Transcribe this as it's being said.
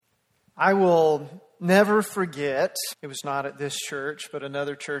I will never forget, it was not at this church, but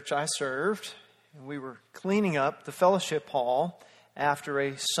another church I served. And we were cleaning up the fellowship hall after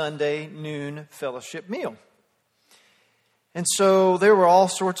a Sunday noon fellowship meal. And so there were all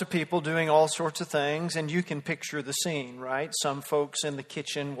sorts of people doing all sorts of things, and you can picture the scene, right? Some folks in the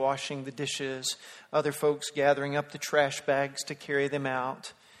kitchen washing the dishes, other folks gathering up the trash bags to carry them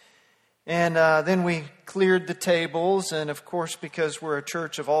out. And then we cleared the tables, and of course, because we're a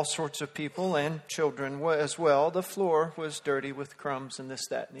church of all sorts of people and children as well, the floor was dirty with crumbs and this,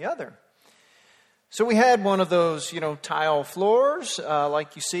 that, and the other. So we had one of those, tile floors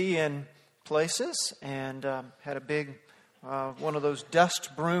like you see in places, and had a big one of those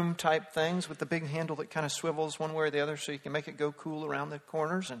dust broom type things with the big handle that kind of swivels one way or the other so you can make it go cool around the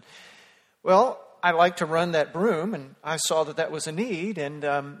corners. And well, I like to run that broom, and I saw that was a need, and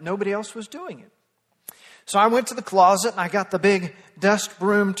nobody else was doing it. So I went to the closet, and I got the big dust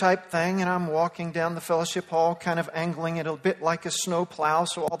broom type thing, and I'm walking down the fellowship hall, kind of angling it a bit like a snow plow,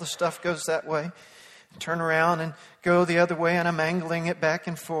 so all the stuff goes that way. Turn around and go the other way, and I'm angling it back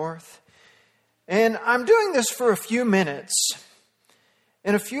and forth. And I'm doing this for a few minutes,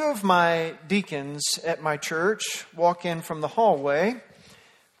 and a few of my deacons at my church walk in from the hallway,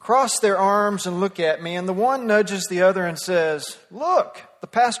 cross their arms and look at me, and the one nudges the other and says, "Look, the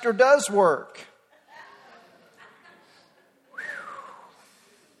pastor does work."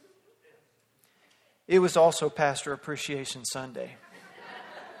 It was also Pastor Appreciation Sunday.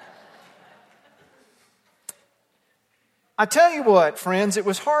 I tell you what, friends, it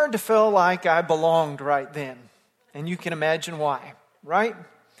was hard to feel like I belonged right then. And you can imagine why, right?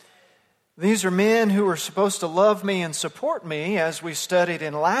 These are men who were supposed to love me and support me, as we studied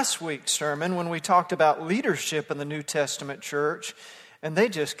in last week's sermon when we talked about leadership in the New Testament church, and they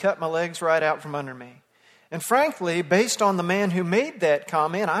just cut my legs right out from under me. And frankly, based on the man who made that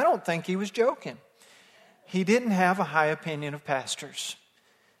comment, I don't think he was joking. He didn't have a high opinion of pastors.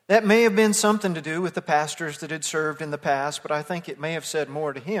 That may have been something to do with the pastors that had served in the past, but I think it may have said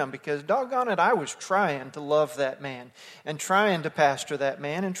more to him because, doggone it, I was trying to love that man and trying to pastor that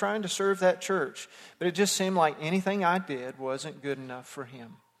man and trying to serve that church. But it just seemed like anything I did wasn't good enough for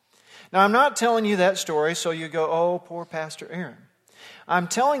him. Now, I'm not telling you that story so you go, "Oh, poor Pastor Aaron." I'm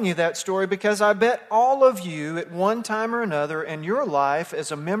telling you that story because I bet all of you at one time or another in your life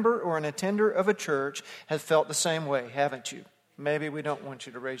as a member or an attender of a church have felt the same way, haven't you? Maybe we don't want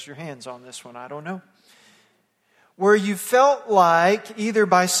you to raise your hands on this one. I don't know. Where you felt like either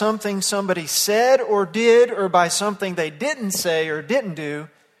by something somebody said or did or by something they didn't say or didn't do,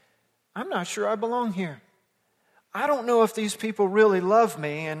 I'm not sure I belong here. I don't know if these people really love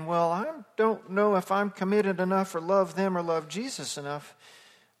me, and well, I don't know if I'm committed enough or love them or love Jesus enough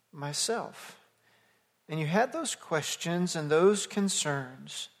myself. And you had those questions and those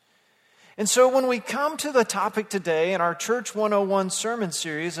concerns. And so when we come to the topic today in our Church 101 sermon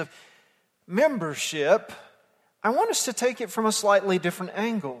series of membership, I want us to take it from a slightly different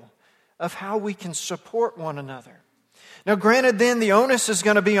angle of how we can support one another. Now, granted, then the onus is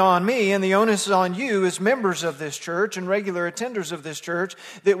going to be on me and the onus is on you as members of this church and regular attenders of this church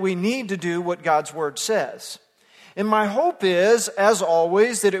that we need to do what God's Word says. And my hope is, as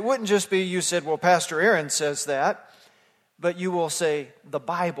always, that it wouldn't just be you said, "Well, Pastor Aaron says that," but you will say, "The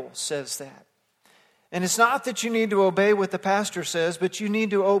Bible says that." And it's not that you need to obey what the pastor says, but you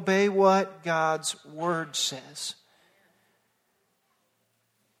need to obey what God's Word says.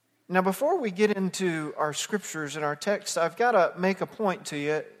 Now, before we get into our scriptures and our text, I've got to make a point to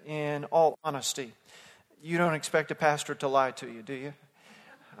you in all honesty. You don't expect a pastor to lie to you, do you?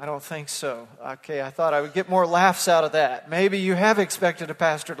 I don't think so. Okay, I thought I would get more laughs out of that. Maybe you have expected a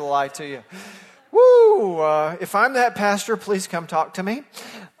pastor to lie to you. Woo! If I'm that pastor, please come talk to me.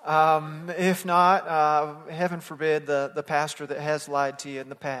 If not, heaven forbid the pastor that has lied to you in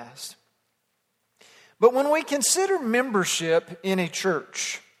the past. But when we consider membership in a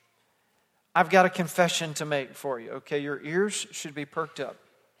church, I've got a confession to make for you. Okay, your ears should be perked up.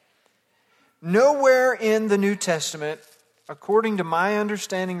 Nowhere in the New Testament, according to my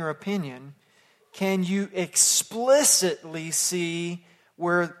understanding or opinion, can you explicitly see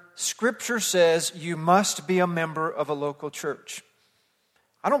where Scripture says you must be a member of a local church.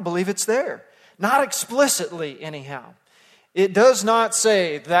 I don't believe it's there. Not explicitly, anyhow. It does not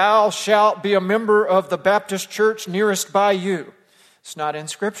say, "Thou shalt be a member of the Baptist church nearest by you." It's not in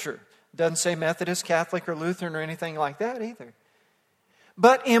Scripture. It doesn't say Methodist, Catholic, or Lutheran, or anything like that either.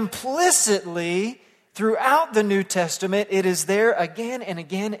 But implicitly, throughout the New Testament, it is there again and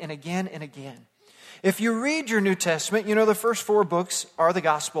again and again and again. If you read your New Testament, you know the first 4 books are the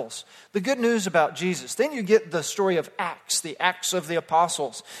Gospels, the good news about Jesus. Then you get the story of Acts, the Acts of the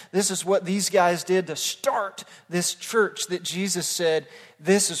Apostles. This is what these guys did to start this church that Jesus said,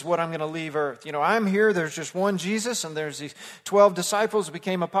 this is what I'm going to leave earth. You know, I'm here, there's just one Jesus, and there's these 12 disciples who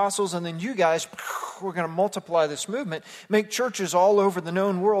became apostles, and then you guys, we're going to multiply this movement, make churches all over the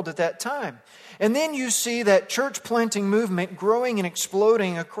known world at that time. And then you see that church planting movement growing and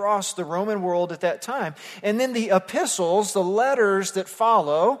exploding across the Roman world at that time. And then the epistles, the letters that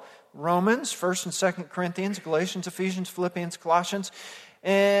follow, Romans, 1st and 2nd Corinthians, Galatians, Ephesians, Philippians, Colossians,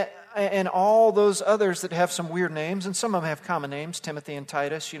 and all those others that have some weird names, and some of them have common names, Timothy and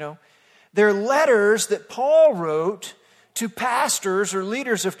Titus, you know. They're letters that Paul wrote to pastors or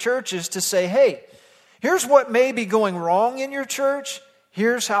leaders of churches to say, hey, here's what may be going wrong in your church.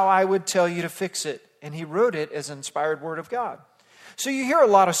 Here's how I would tell you to fix it. And he wrote it as an inspired word of God. So you hear a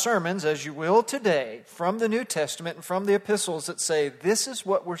lot of sermons, as you will today, from the New Testament and from the epistles that say, this is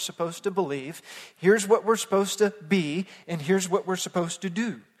what we're supposed to believe, here's what we're supposed to be, and here's what we're supposed to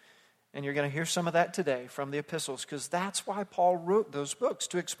do. And you're going to hear some of that today from the epistles, because that's why Paul wrote those books,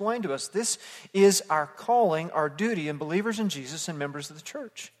 to explain to us this is our calling, our duty, and believers in Jesus and members of the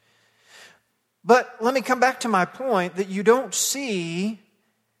church. But let me come back to my point that you don't see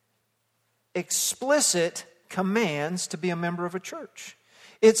explicit commands to be a member of a church.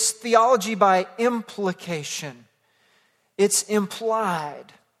 It's theology by implication. It's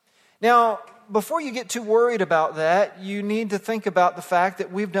implied. Now, before you get too worried about that, you need to think about the fact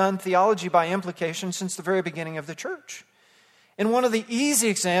that we've done theology by implication since the very beginning of the church. And one of the easy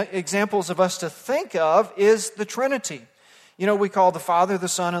examples of us to think of is the Trinity. You know, we call the Father, the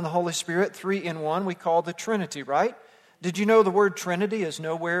Son, and the Holy Spirit 3 in 1. We call the Trinity, right? Did you know the word Trinity is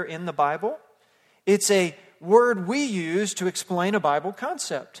nowhere in the Bible? It's a word we use to explain a Bible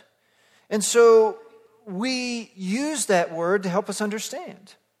concept. And so we use that word to help us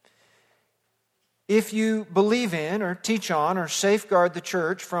understand. If you believe in or teach on or safeguard the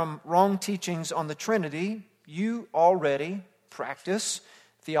church from wrong teachings on the Trinity, you already practice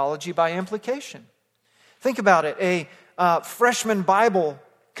theology by implication. Think about it. A freshman Bible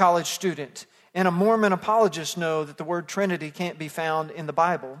college student and a Mormon apologist know that the word Trinity can't be found in the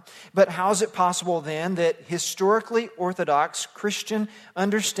Bible. But how is it possible then that historically orthodox Christian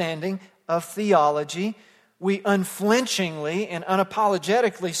understanding of theology, we unflinchingly and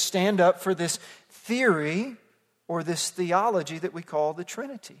unapologetically stand up for this theory or this theology that we call the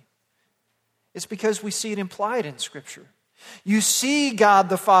Trinity? It's because we see it implied in Scripture. You see God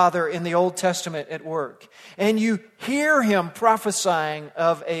the Father in the Old Testament at work, and you hear Him prophesying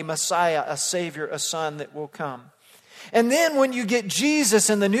of a Messiah, a Savior, a Son that will come. And then when you get Jesus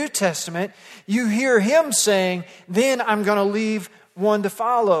in the New Testament, you hear Him saying, then I'm going to leave one to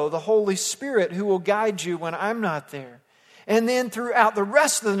follow, the Holy Spirit, who will guide you when I'm not there. And then throughout the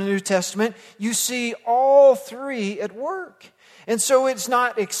rest of the New Testament, you see all three at work. And so it's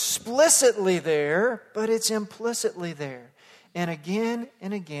not explicitly there, but it's implicitly there. And again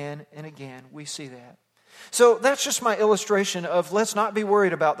and again and again, we see that. So that's just my illustration of let's not be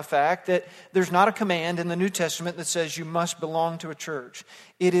worried about the fact that there's not a command in the New Testament that says you must belong to a church.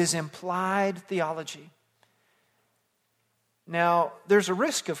 It is implied theology. Now, there's a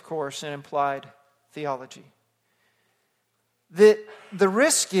risk, of course, in implied theology. That the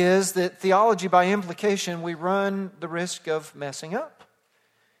risk is that theology by implication, we run the risk of messing up.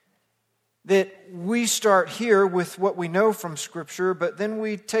 That we start here with what we know from Scripture, but then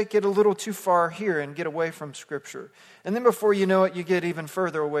we take it a little too far here and get away from Scripture. And then before you know it, you get even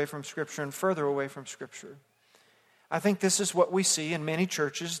further away from Scripture and further away from Scripture. I think this is what we see in many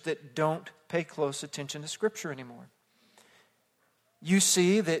churches that don't pay close attention to Scripture anymore. You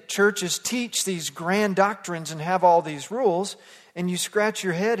see that churches teach these grand doctrines and have all these rules, and you scratch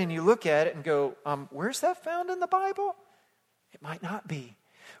your head and you look at it and go, where's that found in the Bible? It might not be.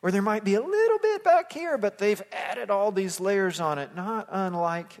 Or there might be a little bit back here, but they've added all these layers on it, not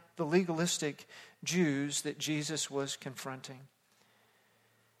unlike the legalistic Jews that Jesus was confronting.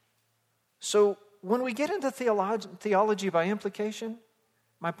 So when we get into theology by implication,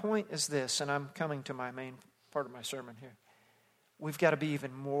 my point is this, and I'm coming to my main part of my sermon here. We've got to be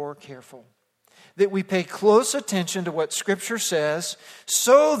even more careful. That we pay close attention to what Scripture says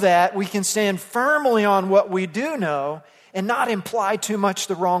so that we can stand firmly on what we do know and not imply too much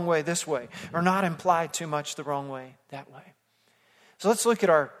the wrong way this way, or not imply too much the wrong way that way. So let's look at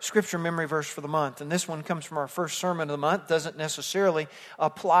our Scripture memory verse for the month. And this one comes from our first sermon of the month. Doesn't necessarily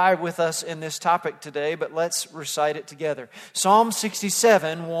apply with us in this topic today, but let's recite it together. Psalm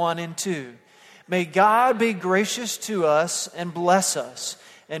 67, 1 and 2. May God be gracious to us and bless us,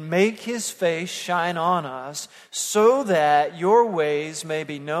 and make His face shine on us, so that your ways may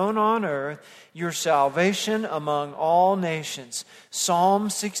be known on earth, your salvation among all nations. Psalm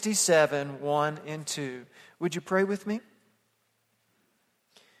 67, 1 and 2. Would you pray with me?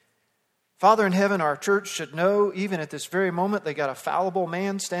 Father in heaven, our church should know, even at this very moment, they got a fallible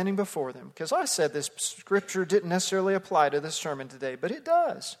man standing before them. Because I said this scripture didn't necessarily apply to this sermon today, but it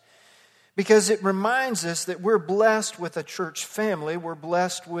does. Because it reminds us that we're blessed with a church family. We're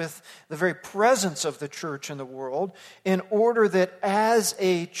blessed with the very presence of the church in the world, in order that as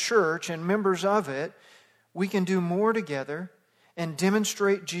a church and members of it, we can do more together and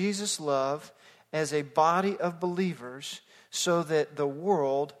demonstrate Jesus' love as a body of believers, so that the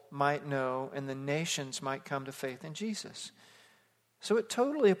world might know and the nations might come to faith in Jesus. So it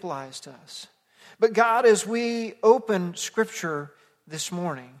totally applies to us. But God, as we open Scripture this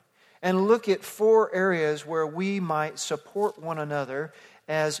morning and look at 4 areas where we might support one another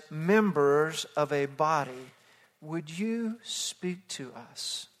as members of a body, would you speak to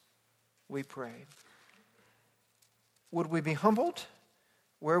us? We pray. Would we be humbled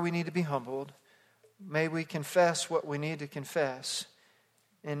where we need to be humbled? May we confess what we need to confess,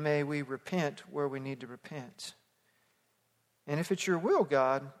 and may we repent where we need to repent. And if it's your will,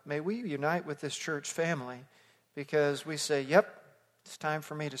 God, may we unite with this church family, because we say, yep, it's time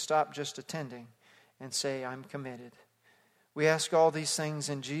for me to stop just attending and say I'm committed. We ask all these things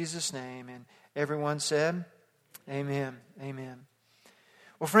in Jesus' name, and everyone said, amen, amen.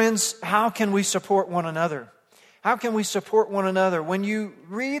 Well, friends, how can we support one another? How can we support one another? When you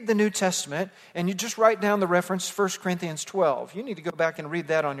read the New Testament and you just write down the reference 1 Corinthians 12, you need to go back and read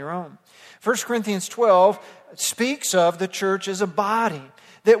that on your own. 1 Corinthians 12 speaks of the church as a body,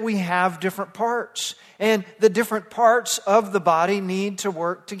 that we have different parts, and the different parts of the body need to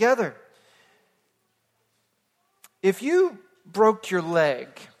work together. If you broke your leg,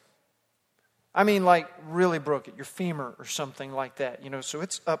 I mean like really broke it, your femur or something like that, so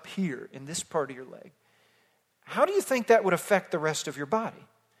it's up here in this part of your leg. How do you think that would affect the rest of your body?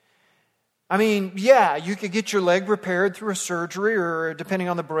 I mean, yeah, you could get your leg repaired through a surgery, or depending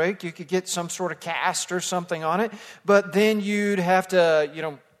on the break, you could get some sort of cast or something on it. But then you'd have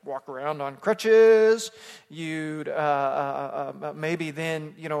to, walk around on crutches. You'd maybe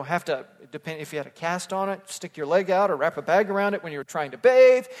then, have to, depend if you had a cast on it, stick your leg out or wrap a bag around it when you were trying to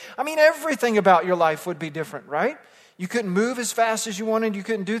bathe. I mean, everything about your life would be different, right? You couldn't move as fast as you wanted. You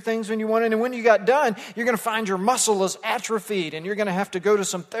couldn't do things when you wanted. And when you got done, you're going to find your muscle is atrophied, and you're going to have to go to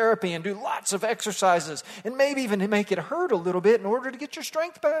some therapy and do lots of exercises, and maybe even make it hurt a little bit in order to get your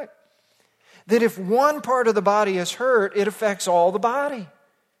strength back. That if one part of the body is hurt, it affects all the body.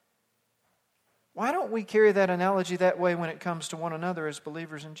 Why don't we carry that analogy that way when it comes to one another as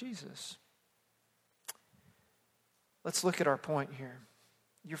believers in Jesus? Let's look at our point here.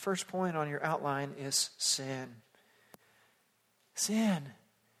 Your first point on your outline is sin. Sin.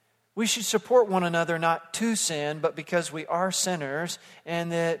 We should support one another not to sin, but because we are sinners,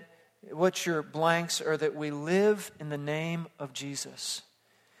 and that what your blanks are, that we live in the name of Jesus.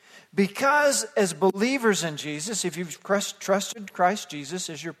 Because as believers in Jesus, if you've trusted Christ Jesus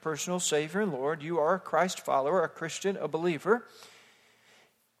as your personal Savior and Lord, you are a Christ follower, a Christian, a believer,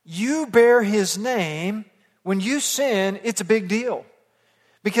 you bear His name. When you sin, it's a big deal.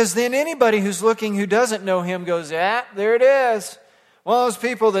 Because then anybody who's looking who doesn't know Him goes, there it is. One of those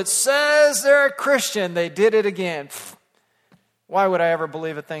people that says they're a Christian, they did it again. Why would I ever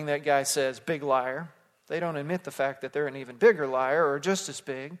believe a thing that guy says? Big liar. They don't admit the fact that they're an even bigger liar, or just as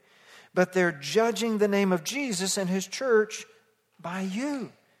big. But they're judging the name of Jesus and His church by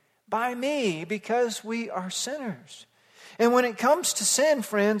you, by me, because we are sinners. And when it comes to sin,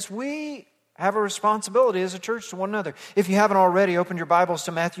 friends, we have a responsibility as a church to one another. If you haven't already opened your Bibles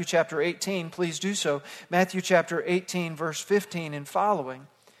to Matthew chapter 18, please do so. Matthew chapter 18, verse 15 and following.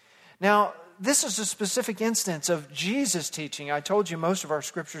 Now, this is a specific instance of Jesus teaching. I told you most of our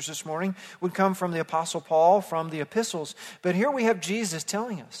scriptures this morning would come from the Apostle Paul, from the epistles. But here we have Jesus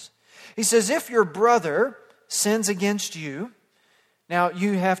telling us. He says, if your brother sins against you, now,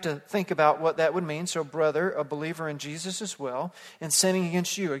 you have to think about what that would mean. So, brother, a believer in Jesus as well, and sinning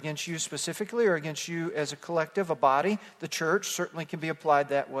against you specifically, or against you as a collective, a body, the church, certainly can be applied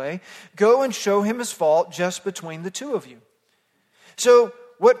that way. Go and show him his fault just between the two of you. So,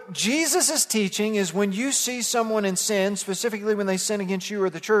 what Jesus is teaching is when you see someone in sin, specifically when they sin against you or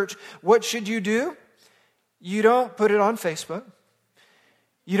the church, what should you do? You don't put it on Facebook.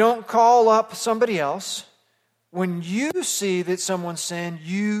 You don't call up somebody else. When you see that someone sinned,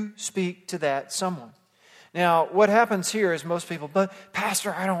 you speak to that someone. Now, what happens here is most people, but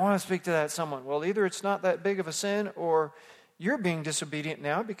Pastor, I don't want to speak to that someone. Well, either it's not that big of a sin, or you're being disobedient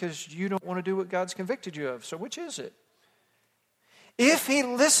now because you don't want to do what God's convicted you of. So which is it? If he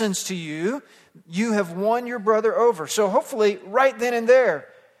listens to you, you have won your brother over. So hopefully, right then and there,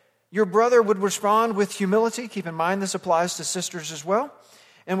 your brother would respond with humility. Keep in mind, this applies to sisters as well.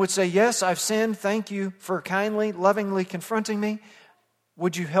 And would say, yes, I've sinned. Thank you for kindly, lovingly confronting me.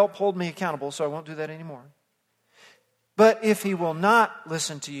 Would you help hold me accountable so I won't do that anymore? But if he will not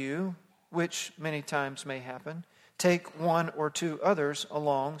listen to you, which many times may happen, take one or two others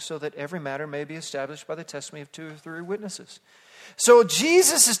along so that every matter may be established by the testimony of 2 or 3 witnesses. So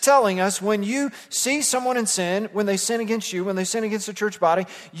Jesus is telling us, when you see someone in sin, when they sin against you, when they sin against the church body,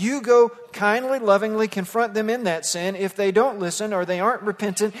 you go kindly, lovingly confront them in that sin. If they don't listen or they aren't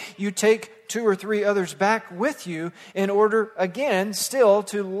repentant, you take 2 or 3 others back with you in order, again, still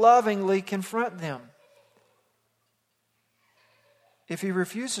to lovingly confront them. If he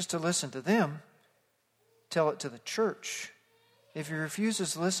refuses to listen to them, tell it to the church. If he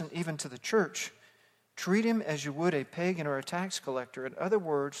refuses to listen even to the church, treat him as you would a pagan or a tax collector. In other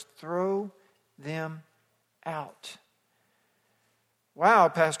words, throw them out. Wow,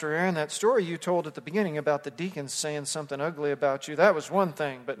 Pastor Aaron, that story you told at the beginning about the deacons saying something ugly about you, that was one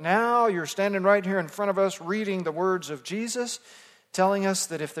thing. But now you're standing right here in front of us reading the words of Jesus, telling us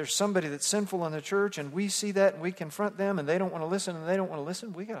that if there's somebody that's sinful in the church and we see that and we confront them and they don't want to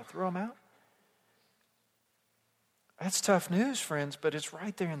listen, we got to throw them out. That's tough news, friends, but it's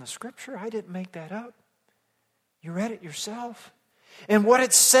right there in the Scripture. I didn't make that up. You read it yourself. And what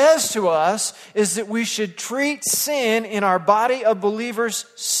it says to us is that we should treat sin in our body of believers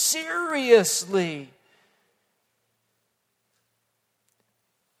seriously.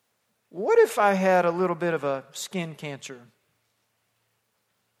 What if I had a little bit of a skin cancer?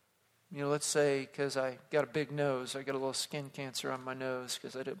 Let's say because I got a big nose, I got a little skin cancer on my nose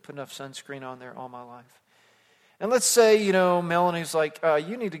because I didn't put enough sunscreen on there all my life. And let's say, Melanie's like,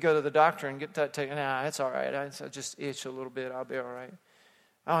 you need to go to the doctor and get that taken. Nah, it's all right. I just itch a little bit. I'll be all right.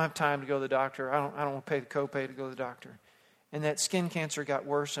 I don't have time to go to the doctor. I don't want to pay the copay to go to the doctor. And that skin cancer got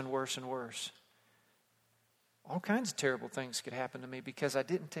worse and worse and worse. All kinds of terrible things could happen to me because I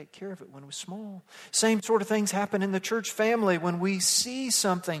didn't take care of it when it was small. Same sort of things happen in the church family when we see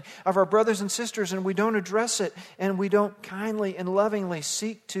something of our brothers and sisters and we don't address it and we don't kindly and lovingly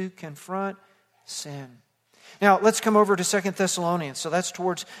seek to confront sin. Now, let's come over to 2 Thessalonians. So that's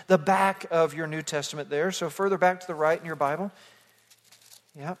towards the back of your New Testament there. So further back to the right in your Bible.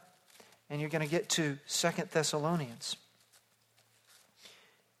 Yep. And you're going to get to 2 Thessalonians.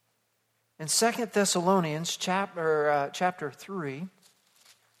 In 2 Thessalonians chapter 3,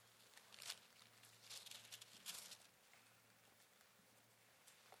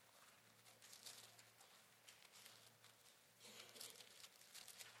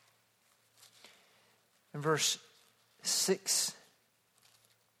 in verse 6,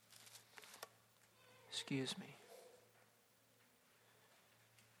 excuse me.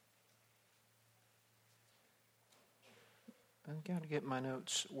 I've got to get my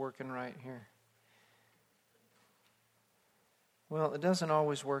notes working right here. Well, it doesn't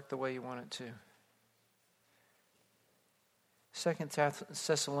always work the way you want it to. 2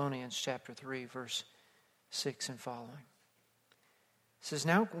 Thessalonians chapter 3, verse 6 and following. It says,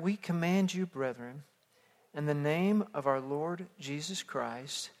 "Now we command you, brethren, in the name of our Lord Jesus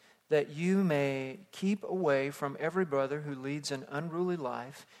Christ, that you may keep away from every brother who leads an unruly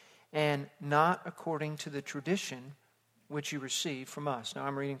life, and not according to the tradition which you received from us." Now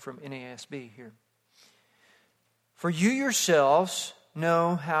I'm reading from NASB here. "For you yourselves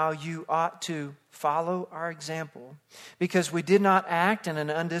know how you ought to follow our example, because we did not act in an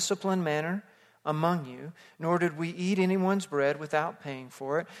undisciplined manner among you, nor did we eat anyone's bread without paying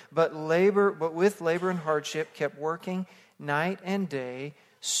for it, but with labor and hardship kept working night and day,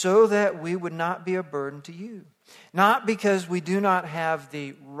 so that we would not be a burden to you. Not because we do not have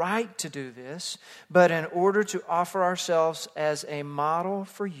the right to do this, but in order to offer ourselves as a model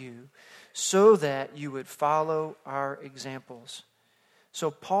for you, so that you would follow our examples." So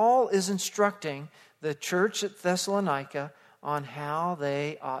Paul is instructing the church at Thessalonica on how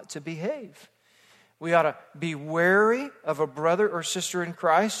they ought to behave. We ought to be wary of a brother or sister in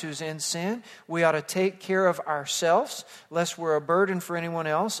Christ who's in sin. We ought to take care of ourselves, lest we're a burden for anyone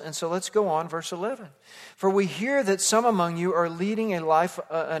else. And so let's go on, verse 11. "For we hear that some among you are leading a life,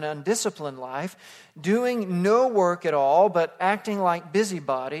 an undisciplined life, doing no work at all, but acting like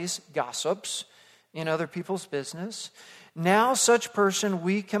busybodies, gossips, in other people's business. Now such person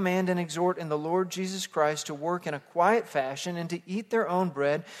we command and exhort in the Lord Jesus Christ to work in a quiet fashion and to eat their own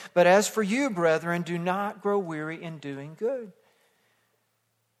bread. But as for you, brethren, do not grow weary in doing good."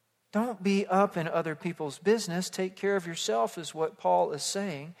 Don't be up in other people's business. Take care of yourself is what Paul is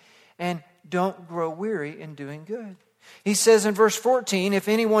saying. And don't grow weary in doing good. He says in verse 14, if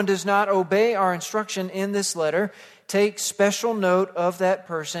anyone does not obey our instruction in this letter, take special note of that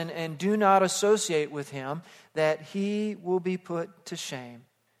person and do not associate with him, that he will be put to shame.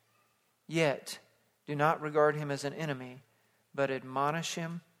 Yet, do not regard him as an enemy, but admonish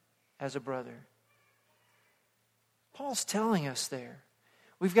him as a brother. Paul's telling us there,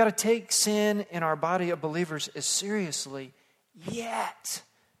 we've got to take sin in our body of believers as seriously, yet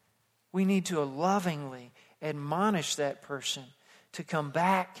we need to lovingly admonish that person to come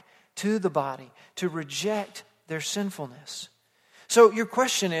back to the body, to reject their sinfulness. So your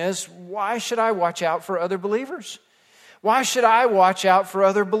question is, why should I watch out for other believers? Why should I watch out for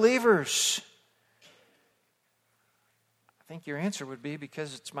other believers? I think your answer would be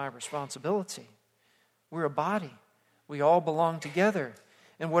because it's my responsibility. We're a body. We all belong together.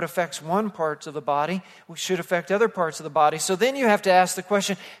 And what affects one part of the body should affect other parts of the body. So then you have to ask the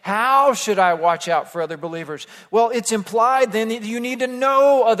question, how should I watch out for other believers? Well, it's implied then that you need to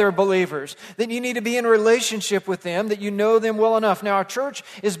know other believers, that you need to be in a relationship with them, that you know them well enough. Now, our church,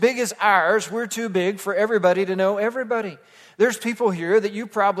 as big as ours, we're too big for everybody to know everybody. There's people here that you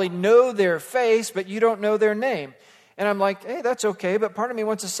probably know their face, but you don't know their name. And I'm like, hey, that's okay. But part of me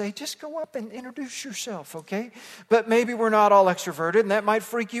wants to say, just go up and introduce yourself, okay? But maybe we're not all extroverted, and that might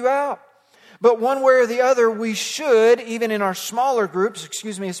freak you out. But one way or the other, we should, even in our smaller groups,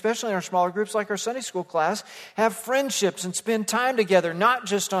 especially in our smaller groups like our Sunday school class, have friendships and spend time together, not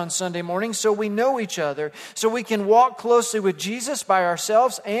just on Sunday morning, so we know each other, so we can walk closely with Jesus by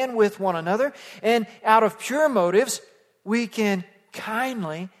ourselves and with one another. And out of pure motives, we can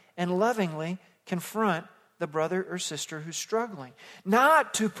kindly and lovingly confront the brother or sister who's struggling.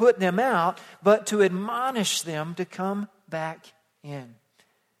 Not to put them out, but to admonish them to come back in.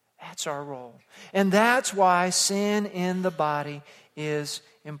 That's our role. And that's why sin in the body is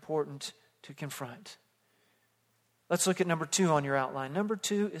important to confront. Let's look at number 2 on your outline. Number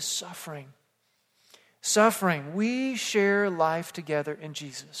 2 is suffering. Suffering. We share life together in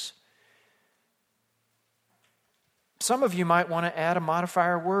Jesus. Some of you might want to add a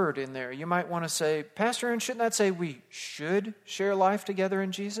modifier word in there. You might want to say, Pastor Aaron, shouldn't that say we should share life together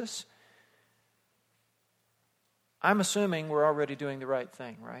in Jesus? I'm assuming we're already doing the right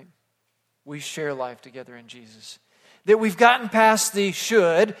thing, right? We share life together in Jesus. That we've gotten past the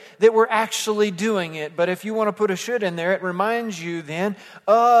should, that we're actually doing it. But if you want to put a should in there, it reminds you then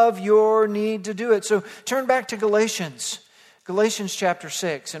of your need to do it. So turn back to Galatians. Galatians chapter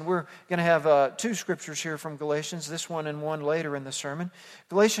 6, and we're going to have 2 scriptures here from Galatians, this one and one later in the sermon.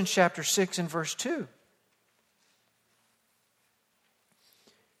 Galatians chapter 6 and verse 2.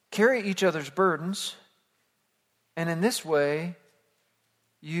 Carry each other's burdens, and in this way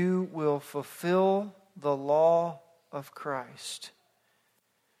you will fulfill the law of Christ.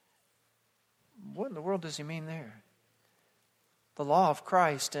 What in the world does he mean there? The law of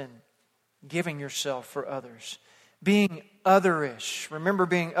Christ and giving yourself for others. Being otherish. Remember,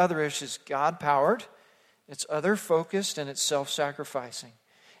 being otherish is God-powered, it's other-focused, and it's self-sacrificing.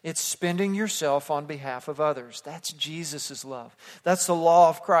 It's spending yourself on behalf of others. That's Jesus' love. That's the law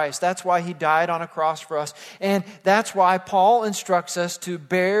of Christ. That's why He died on a cross for us. And that's why Paul instructs us to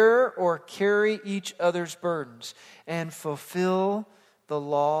bear or carry each other's burdens and fulfill the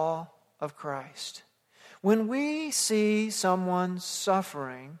law of Christ. When we see someone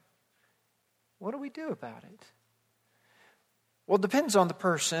suffering, what do we do about it? Well, it depends on the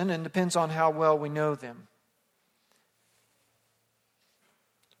person and depends on how well we know them.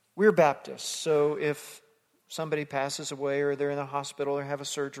 We're Baptists, so if somebody passes away or they're in the hospital or have a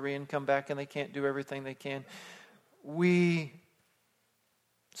surgery and come back and they can't do everything they can, we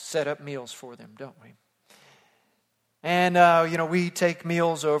set up meals for them, don't we? And, we take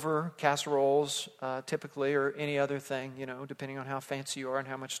meals over casseroles, typically, or any other thing, depending on how fancy you are and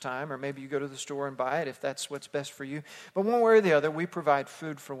how much time. Or maybe you go to the store and buy it if that's what's best for you. But one way or the other, we provide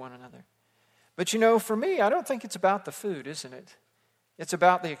food for one another. But, for me, I don't think it's about the food, isn't it? It's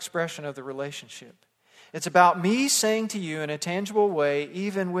about the expression of the relationship. It's about me saying to you in a tangible way,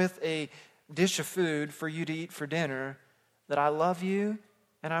 even with a dish of food for you to eat for dinner, that I love you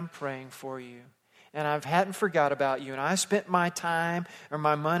and I'm praying for you. And I hadn't forgot about you. And I spent my time or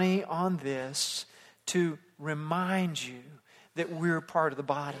my money on this to remind you that we're part of the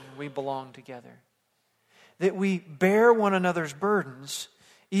body and we belong together. That we bear one another's burdens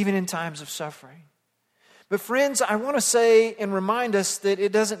even in times of suffering. But friends, I want to say and remind us that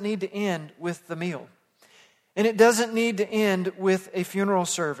it doesn't need to end with the meal. And it doesn't need to end with a funeral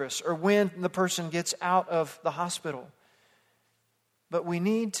service or when the person gets out of the hospital. but we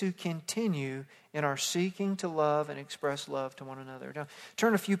need to continue in our seeking to love and express love to one another. Now,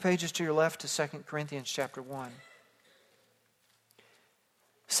 turn a few pages to your left to 2 Corinthians chapter 1.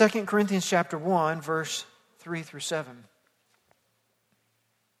 2 Corinthians chapter 1, verse 3 through 7.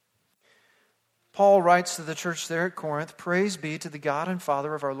 Paul writes to the church there at Corinth, "Praise be to the God and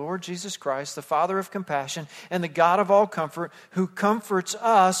Father of our Lord Jesus Christ, the Father of compassion and the God of all comfort, who comforts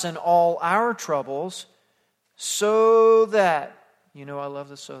us in all our troubles, so that," you know I love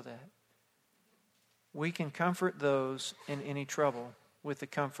the "so that," we can comfort those in any trouble with the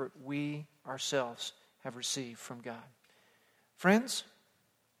comfort we ourselves have received from God. Friends,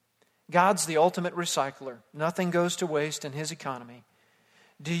 God's the ultimate recycler. Nothing goes to waste in His economy.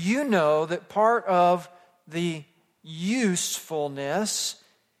 Do you know that part of the usefulness,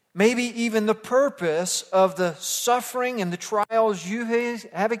 maybe even the purpose of the suffering and the trials you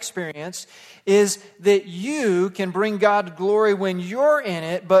have experienced is that you can bring God glory when you're in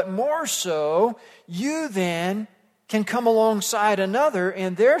it, but more so, you then can come alongside another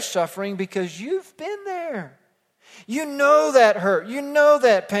in their suffering because you've been there. You know that hurt, you know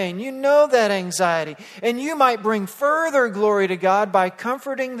that pain, you know that anxiety, and you might bring further glory to God by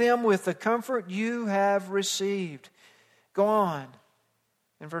comforting them with the comfort you have received. Go on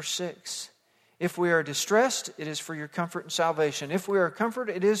in verse 6. If we are distressed, it is for your comfort and salvation. If we are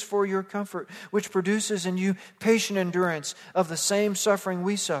comforted, it is for your comfort, which produces in you patient endurance of the same suffering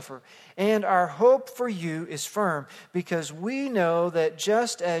we suffer. And our hope for you is firm, because we know that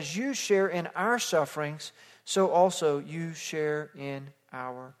just as you share in our sufferings, so also you share in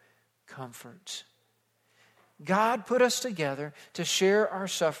our comforts. God put us together to share our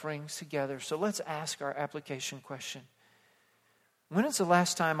sufferings together. So let's ask our application question. When is the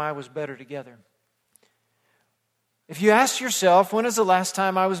last time I was better together? If you ask yourself, when is the last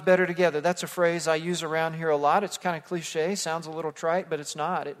time I was better together? That's a phrase I use around here a lot. It's kind of cliche, sounds a little trite, but it's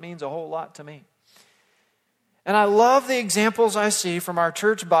not. It means a whole lot to me. And I love the examples I see from our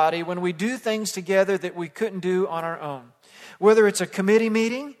church body when we do things together that we couldn't do on our own. Whether it's a committee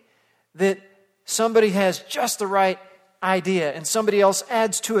meeting that somebody has just the right idea and somebody else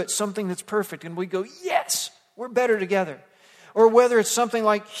adds to it something that's perfect and we go, yes, we're better together. Or whether it's something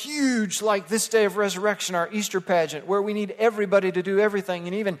like huge like this day of resurrection, our Easter pageant, where we need everybody to do everything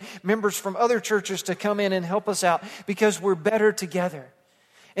and even members from other churches to come in and help us out because we're better together.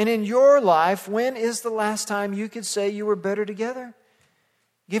 And in your life, when is the last time you could say you were better together?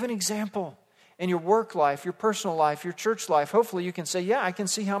 Give an example. In your work life, your personal life, your church life, hopefully you can say, yeah, I can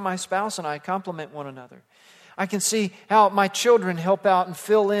see how my spouse and I complement one another. I can see how my children help out and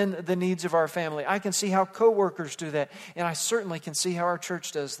fill in the needs of our family. I can see how coworkers do that. And I certainly can see how our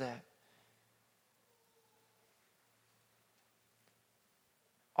church does that.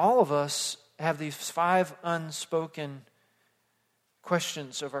 All of us have these 5 unspoken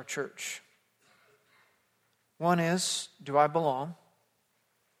questions of our church. One is, do I belong?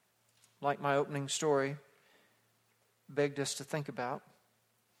 Like my opening story begged us to think about.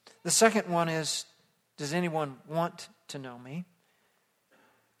 The second one is, does anyone want to know me?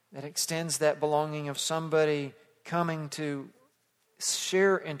 That extends that belonging of somebody coming to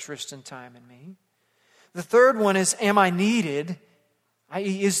share interest and time in me. The third one is, am I needed?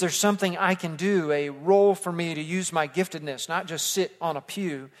 I.e., is there something I can do, a role for me to use my giftedness, not just sit on a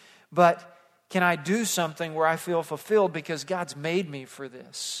pew, but can I do something where I feel fulfilled because God's made me for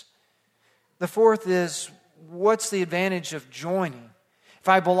this? The fourth is, what's the advantage of joining? If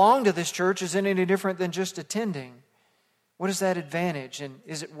I belong to this church, is it any different than just attending? What is that advantage, and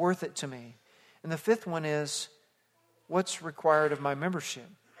is it worth it to me? And the fifth one is, what's required of my membership?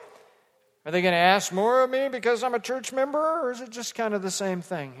 Are they going to ask more of me because I'm a church member, or is it just kind of the same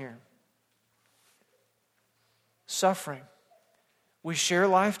thing here? Suffering. We share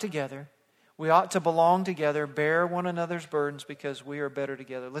life together. We ought to belong together, bear one another's burdens because we are better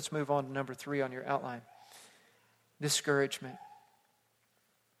together. Let's move on to number 3 on your outline. Discouragement.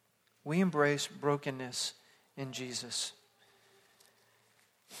 We embrace brokenness in Jesus.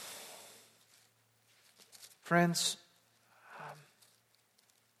 Friends,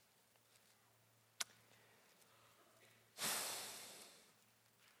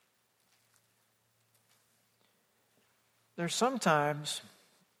 there's sometimes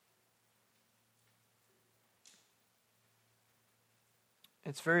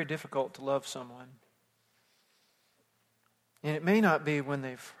it's very difficult to love someone. And it may not be when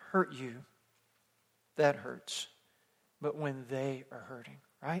they've hurt you that hurts, but when they are hurting,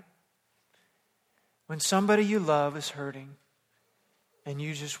 right? When somebody you love is hurting and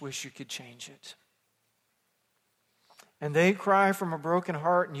you just wish you could change it. And they cry from a broken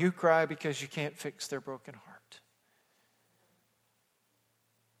heart and you cry because you can't fix their broken heart.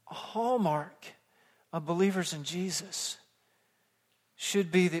 hallmark of believers in Jesus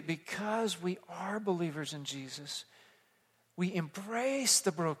should be that because we are believers in Jesus, we embrace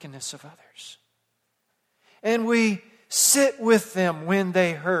the brokenness of others. And we sit with them when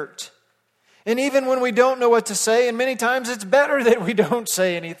they hurt. And even when we don't know what to say, and many times it's better that we don't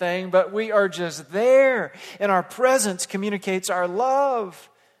say anything, but we are just there, and our presence communicates our love.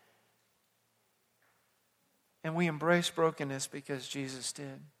 And we embrace brokenness because Jesus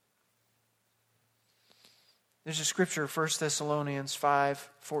did. There's a scripture, 1 Thessalonians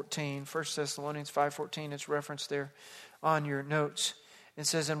 5:14. 1 Thessalonians 5:14, it's referenced there on your notes. It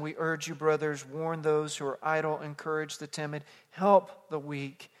says, "And we urge you, brothers, warn those who are idle, encourage the timid, help the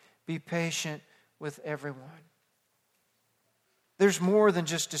weak, be patient with everyone." There's more than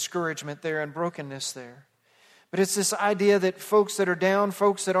just discouragement there and brokenness there. But it's this idea that folks that are down,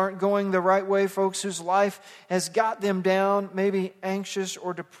 folks that aren't going the right way, folks whose life has got them down, maybe anxious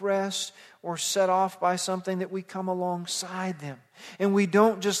or depressed or set off by something, that we come alongside them. And we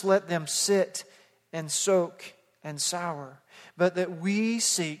don't just let them sit and soak and sour, but that we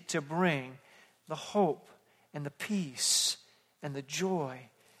seek to bring the hope and the peace and the joy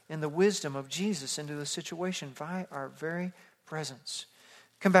and the wisdom of Jesus into the situation by our very presence.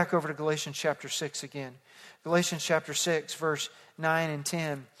 Come back over to Galatians chapter 6 again. Galatians chapter 6, verse 9 and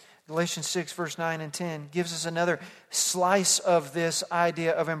 10. Galatians 6, verse 9 and 10 gives us another slice of this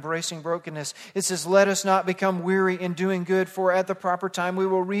idea of embracing brokenness. It says, "Let us not become weary in doing good, for at the proper time we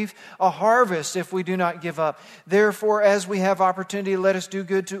will reap a harvest if we do not give up. Therefore, as we have opportunity, let us do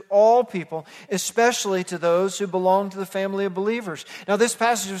good to all people, especially to those who belong to the family of believers." Now, this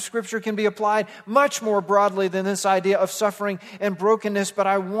passage of Scripture can be applied much more broadly than this idea of suffering and brokenness, but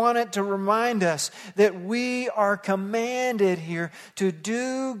I want it to remind us that we are commanded here to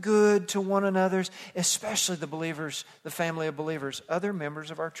do good to one another, especially the believers, the family of believers, other members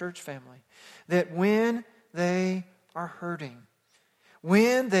of our church family. That when they are hurting,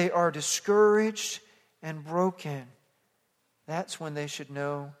 when they are discouraged and broken, that's when they should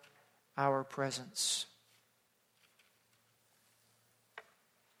know our presence.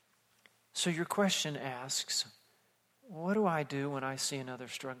 So your question asks, what do I do when I see another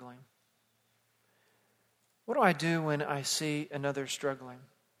struggling? What do I do when I see another struggling?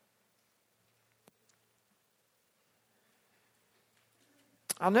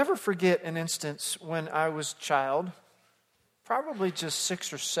 I'll never forget an instance when I was a child, probably just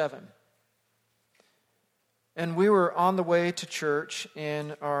 6 or 7. And we were on the way to church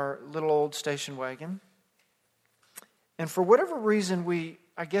in our little old station wagon. And for whatever reason,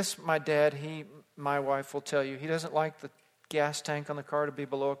 I guess my dad, my wife will tell you, he doesn't like the gas tank on the car to be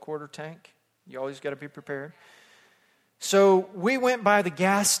below a quarter tank. You always got to be prepared. So we went by the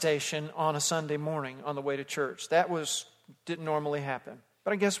gas station on a Sunday morning on the way to church. That didn't normally happen.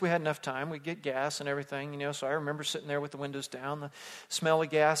 But I guess we had enough time. We'd get gas and everything, so I remember sitting there with the windows down, the smell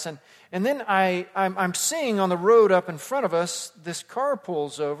of gas. And then I'm seeing on the road up in front of us, this car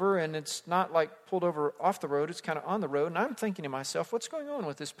pulls over, and it's not like pulled over off the road. It's kind of on the road. And I'm thinking to myself, what's going on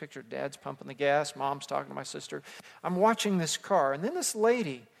with this picture? Dad's pumping the gas. Mom's talking to my sister. I'm watching this car. And then this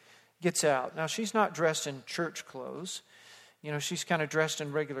lady gets out. Now, she's not dressed in church clothes. She's kind of dressed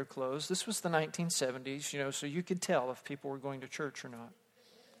in regular clothes. This was the 1970s, so you could tell if people were going to church or not.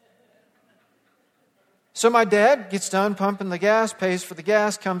 So my dad gets done pumping the gas, pays for the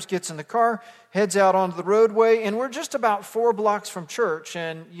gas, gets in the car, heads out onto the roadway, and we're just about 4 blocks from church,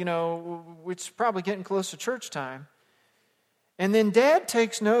 and, it's probably getting close to church time. And then Dad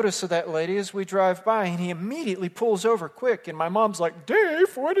takes notice of that lady as we drive by, and he immediately pulls over quick, and my mom's like,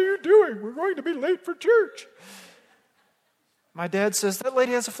 "Dave, what are you doing? We're going to be late for church." My dad says, "That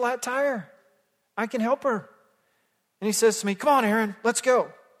lady has a flat tire. I can help her." And he says to me, "Come on, Aaron, let's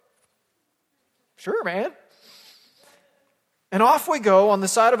go." "Sure, man." And off we go on the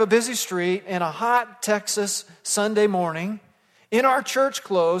side of a busy street in a hot Texas Sunday morning in our church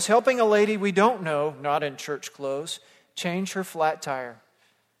clothes, helping a lady we don't know, not in church clothes, change her flat tire.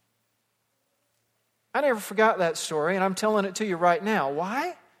 I never forgot that story, and I'm telling it to you right now.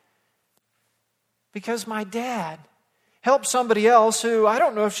 Why? Because my dad helped somebody else who, I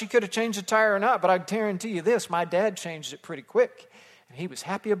don't know if she could have changed the tire or not, but I guarantee you this, my dad changed it pretty quick. And he was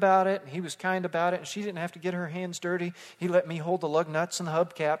happy about it, and he was kind about it, and she didn't have to get her hands dirty. He let me hold the lug nuts and the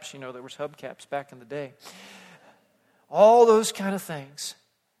hubcaps. There was hubcaps back in the day. All those kind of things.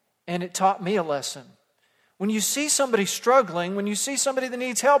 And it taught me a lesson. When you see somebody struggling, when you see somebody that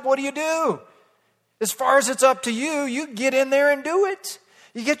needs help, what do? As far as it's up to you, you get in there and do it.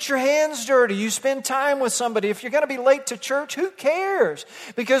 You get your hands dirty. You spend time with somebody. If you're going to be late to church, who cares?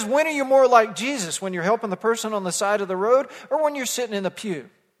 Because when are you more like Jesus? When you're helping the person on the side of the road or when you're sitting in the pew?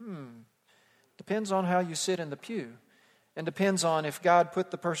 Depends on how you sit in the pew. And depends on if God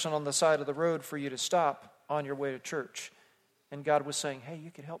put the person on the side of the road for you to stop on your way to church. And God was saying, hey,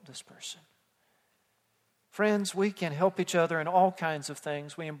 you could help this person. Friends, we can help each other in all kinds of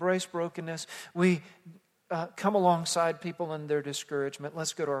things. We embrace brokenness. We come alongside people in their discouragement.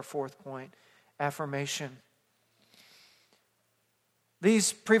 Let's go to our fourth point, affirmation.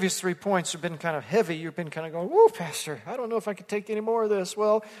 These previous 3 points have been kind of heavy. You've been kind of going, whoa, Pastor, I don't know if I could take any more of this.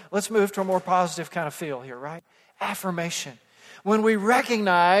 Well, let's move to a more positive kind of feel here, right? Affirmation. When we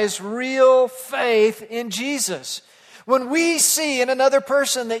recognize real faith in Jesus. When we see in another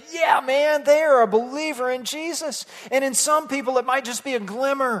person that, yeah, man, they are a believer in Jesus. And in some people, it might just be a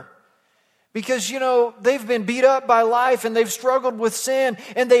glimmer. Because, they've been beat up by life and they've struggled with sin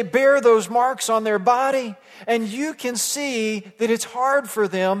and they bear those marks on their body. And you can see that it's hard for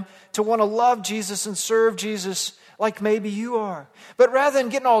them to want to love Jesus and serve Jesus like maybe you are. But rather than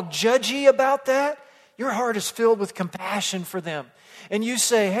getting all judgy about that, your heart is filled with compassion for them. And you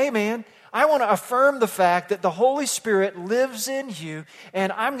say, hey man, I want to affirm the fact that the Holy Spirit lives in you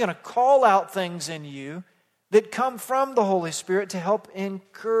and I'm going to call out things in you that come from the Holy Spirit to help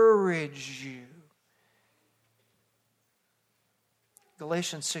encourage you.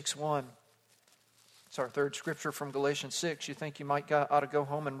 Galatians 6:1. It's our third scripture from Galatians 6. You think you ought to go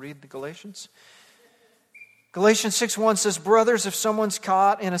home and read the Galatians? Galatians 6:1 says, brothers, if someone's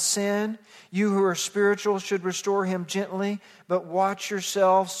caught in a sin, you who are spiritual should restore him gently, but watch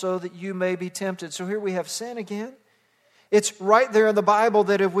yourself so that you may be tempted. So here we have sin again. It's right there in the Bible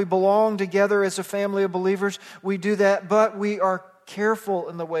that if we belong together as a family of believers, we do that, but we are careful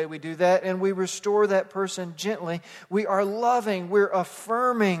in the way we do that, and we restore that person gently. We are loving, we're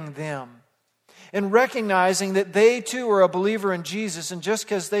affirming them, and recognizing that they too are a believer in Jesus, and just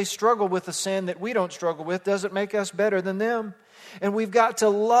because they struggle with the sin that we don't struggle with doesn't make us better than them. And we've got to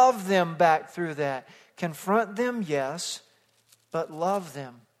love them back through that. Confront them, yes, but love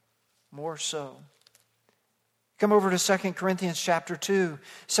them more so. Come over to 2 Corinthians chapter 2.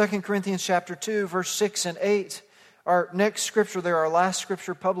 2 Corinthians chapter 2, verse 6 and 8. Our next scripture there, our last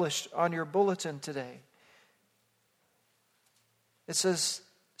scripture published on your bulletin today. It says,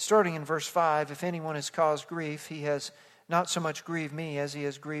 starting in verse 5, if anyone has caused grief, he has not so much grieved me as he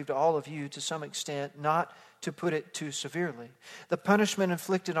has grieved all of you to some extent, not to put it too severely. The punishment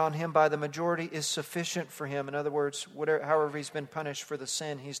inflicted on him by the majority is sufficient for him. In other words, however he's been punished for the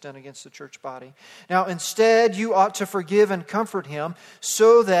sin he's done against the church body. Now, instead, you ought to forgive and comfort him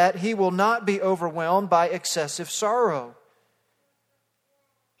so that he will not be overwhelmed by excessive sorrow.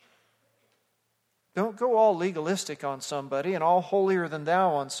 Don't go all legalistic on somebody and all holier than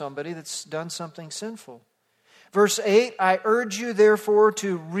thou on somebody that's done something sinful. Verse 8, I urge you therefore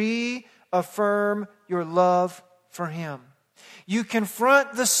to reaffirm your love for him. You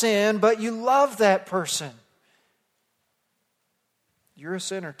confront the sin, but you love that person. You're a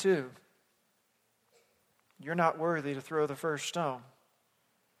sinner too. You're not worthy to throw the first stone.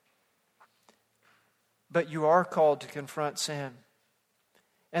 But you are called to confront sin.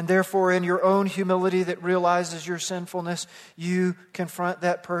 And therefore, in your own humility that realizes your sinfulness, you confront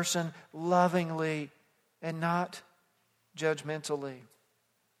that person lovingly and not judgmentally.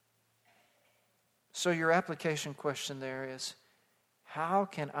 So your application question there is, how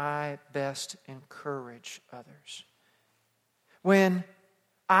can I best encourage others? When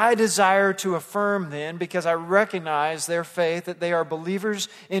I desire to affirm them because I recognize their faith, that they are believers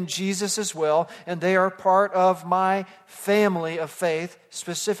in Jesus as well, and they are part of my family of faith,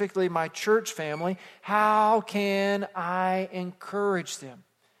 specifically my church family, how can I encourage them?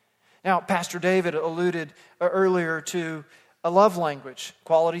 Now, Pastor David alluded earlier to a love language,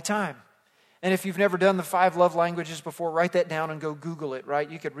 quality time. And if you've never done the 5 love languages before, write that down and go Google it, right?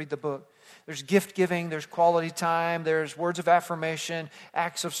 You could read the book. There's gift giving, there's quality time, there's words of affirmation,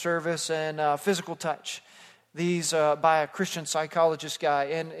 acts of service, and physical touch. These by a Christian psychologist guy.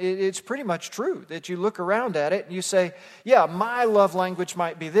 And it's pretty much true that you look around at it and you say, yeah, my love language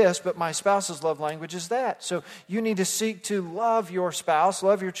might be this, but my spouse's love language is that. So you need to seek to love your spouse,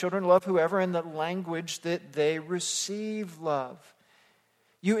 love your children, love whoever in the language that they receive love.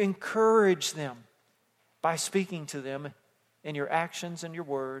 You encourage them by speaking to them in your actions and your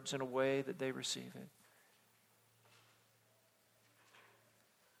words in a way that they receive it.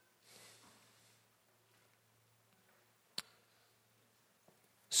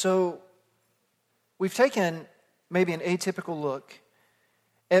 So, we've taken maybe an atypical look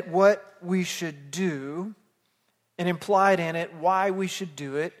at what we should do and implied in it why we should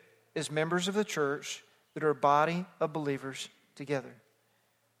do it as members of the church that are a body of believers together.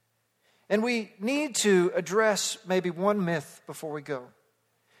 And we need to address maybe one myth before we go.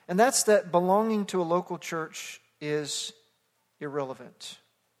 And that's that belonging to a local church is irrelevant.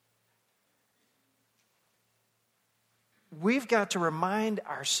 We've got to remind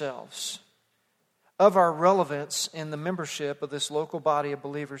ourselves of our relevance in the membership of this local body of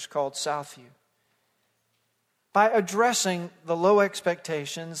believers called Southview by addressing the low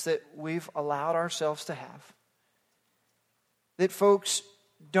expectations that we've allowed ourselves to have. That folks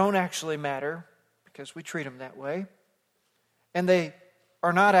don't actually matter because we treat them that way. And they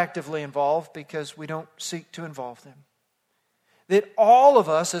are not actively involved because we don't seek to involve them. That all of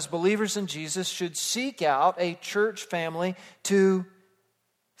us as believers in Jesus should seek out a church family to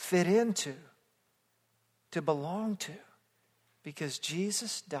fit into, to belong to, because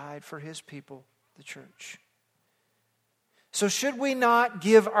Jesus died for His people, the church. So should we not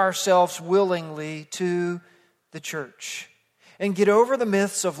give ourselves willingly to the church and get over the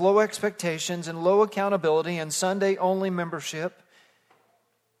myths of low expectations and low accountability and Sunday-only membership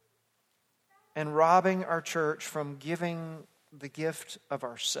and robbing our church from giving the gift of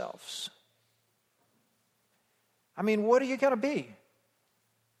ourselves? I mean, what are you going to be?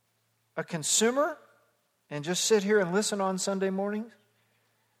 A consumer and just sit here and listen on Sunday mornings?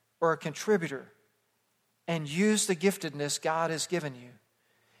 Or a contributor and use the giftedness God has given you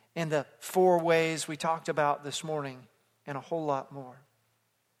in the 4 ways we talked about this morning and a whole lot more?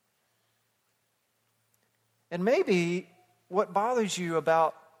 And maybe what bothers you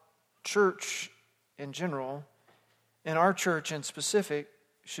about church in general and our church in specific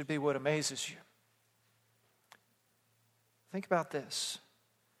should be what amazes you. Think about this.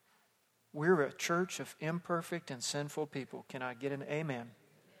 We're a church of imperfect and sinful people. Can I get an amen?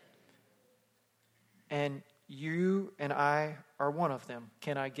 And you and I are one of them.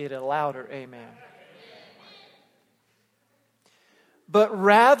 Can I get a louder amen? But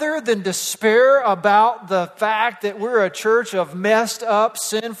rather than despair about the fact that we're a church of messed up,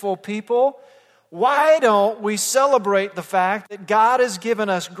 sinful people, why don't we celebrate the fact that God has given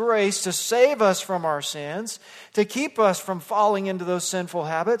us grace to save us from our sins, to keep us from falling into those sinful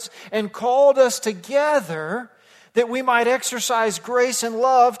habits, and called us together that we might exercise grace and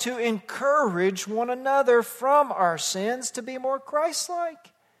love to encourage one another from our sins to be more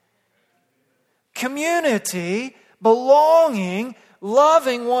Christ-like? Community, belonging,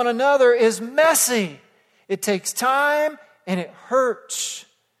 loving one another is messy. It takes time and it hurts.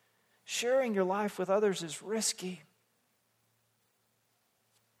 Sharing your life with others is risky.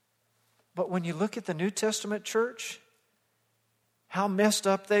 But when you look at the New Testament church, how messed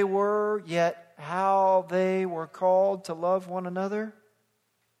up they were, yet how they were called to love one another,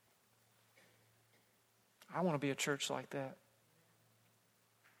 I want to be a church like that.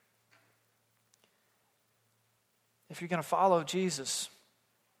 If you're going to follow Jesus,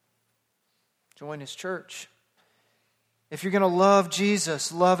 join His church. If you're going to love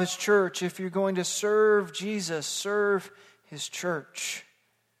Jesus, love His church. If you're going to serve Jesus, serve His church.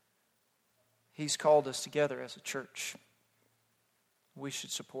 He's called us together as a church. We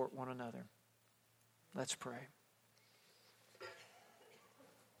should support one another. Let's pray.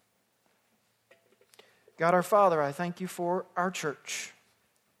 God our Father, I thank You for our church,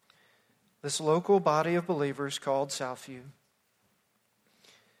 this local body of believers called Southview.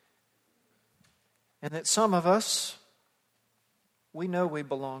 And that some of us, we know we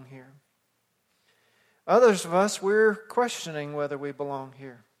belong here. Others of us, we're questioning whether we belong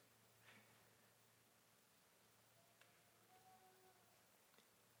here.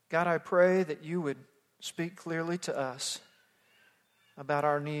 God, I pray that You would speak clearly to us about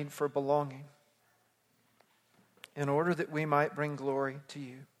our need for belonging in order that we might bring glory to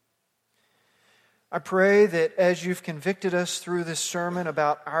You. I pray that as You've convicted us through this sermon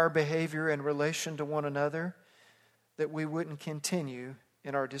about our behavior in relation to one another, that we wouldn't continue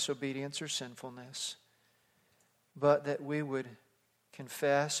in our disobedience or sinfulness, but that we would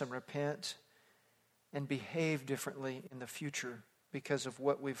confess and repent and behave differently in the future because of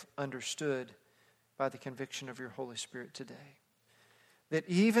what we've understood by the conviction of Your Holy Spirit today. That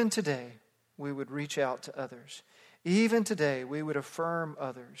even today we would reach out to others. Even today we would affirm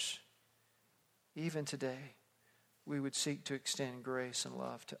others. Even today we would seek to extend grace and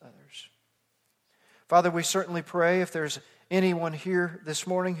love to others. Father, we certainly pray if there's anyone here this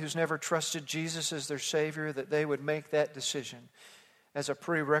morning who's never trusted Jesus as their Savior, that they would make that decision as a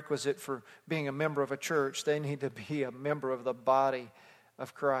prerequisite for being a member of a church. They need to be a member of the body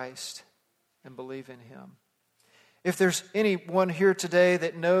of Christ and believe in Him. If there's anyone here today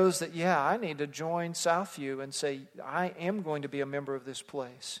that knows that, yeah, I need to join Southview and say, I am going to be a member of this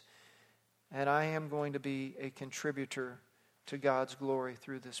place, and I am going to be a contributor to God's glory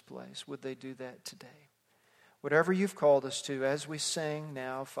through this place, would they do that today? Whatever you've called us to, as we sing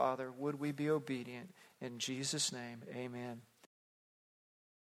now, Father, would we be obedient? In Jesus' name, amen.